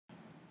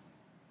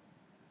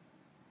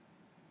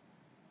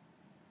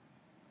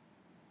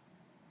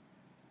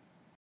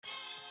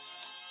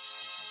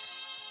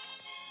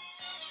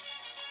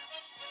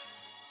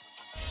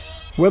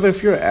Whether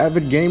if you're an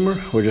avid gamer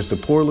or just a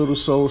poor little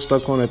soul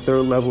stuck on a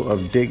third level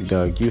of Dig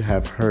Dug, you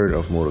have heard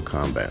of Mortal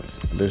Kombat.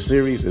 The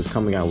series is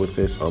coming out with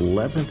this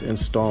 11th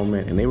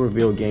installment, and they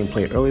revealed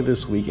gameplay early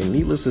this week, and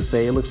needless to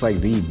say, it looks like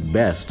the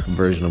best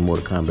version of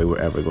Mortal Kombat we're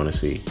ever going to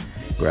see.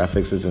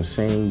 Graphics is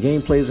insane,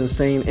 gameplay is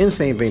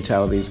insane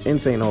fatalities,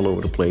 insane all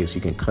over the place.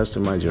 You can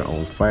customize your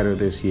own fighter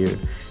this year,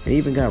 and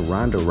even got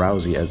Ronda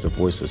Rousey as the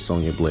voice of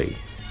Sonya Blade.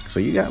 So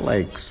you got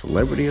like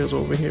celebrities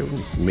over here,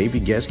 maybe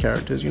guest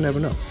characters, you never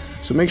know.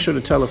 So make sure to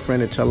tell a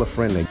friend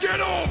that get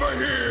over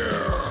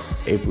here!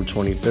 April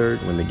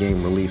 23rd when the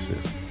game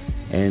releases.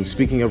 And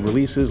speaking of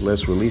releases,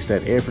 let's release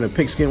that air from the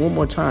pigskin one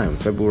more time.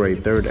 February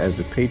 3rd as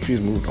the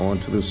Patriots moved on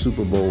to the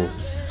Super Bowl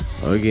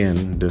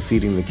again,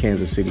 defeating the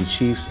Kansas City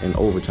Chiefs in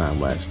overtime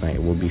last night.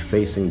 We'll be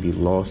facing the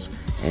Los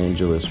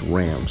Angeles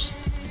Rams.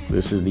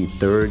 This is the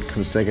third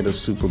consecutive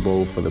Super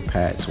Bowl for the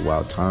Pats,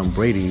 while Tom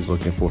Brady's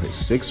looking for his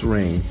 6th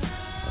ring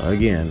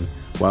again,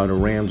 while the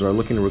Rams are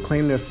looking to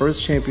reclaim their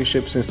first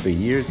championship since the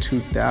year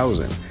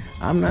 2000.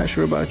 I'm not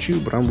sure about you,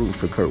 but I'm rooting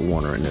for Kurt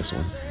Warner in this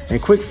one. And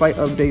quick fight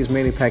updates: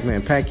 Manny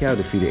Pacquiao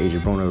defeated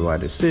Adrian Broner by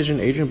decision.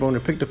 Adrian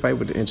Broner picked a fight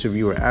with the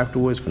interviewer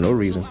afterwards for no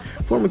reason.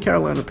 Former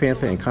Carolina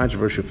Panther and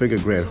controversial figure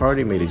Greg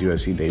Hardy made his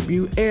UFC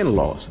debut and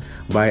lost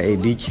by a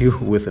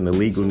DQ with an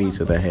illegal knee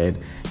to the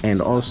head. And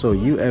also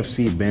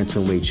UFC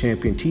bantamweight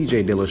champion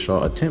TJ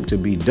Dillashaw, attempt to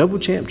be double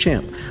champ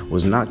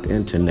was knocked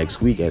into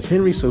next week as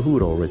Henry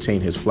Cejudo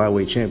retained his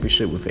flyweight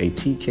championship with a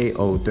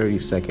TKO 30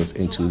 seconds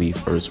into the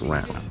first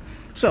round.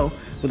 So,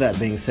 with that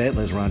being said,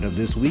 let's round up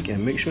this week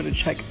and make sure to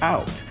check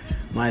out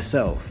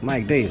myself,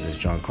 Mike Davis,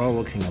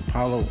 Giancarlo King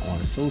Apollo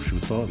on Social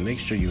Thought. Make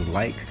sure you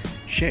like,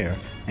 share,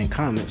 and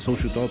comment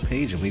Social Thought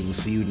page, and we will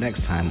see you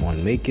next time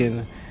on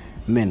Macon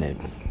Minute.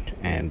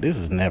 And this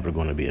is never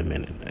going to be a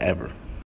minute, ever.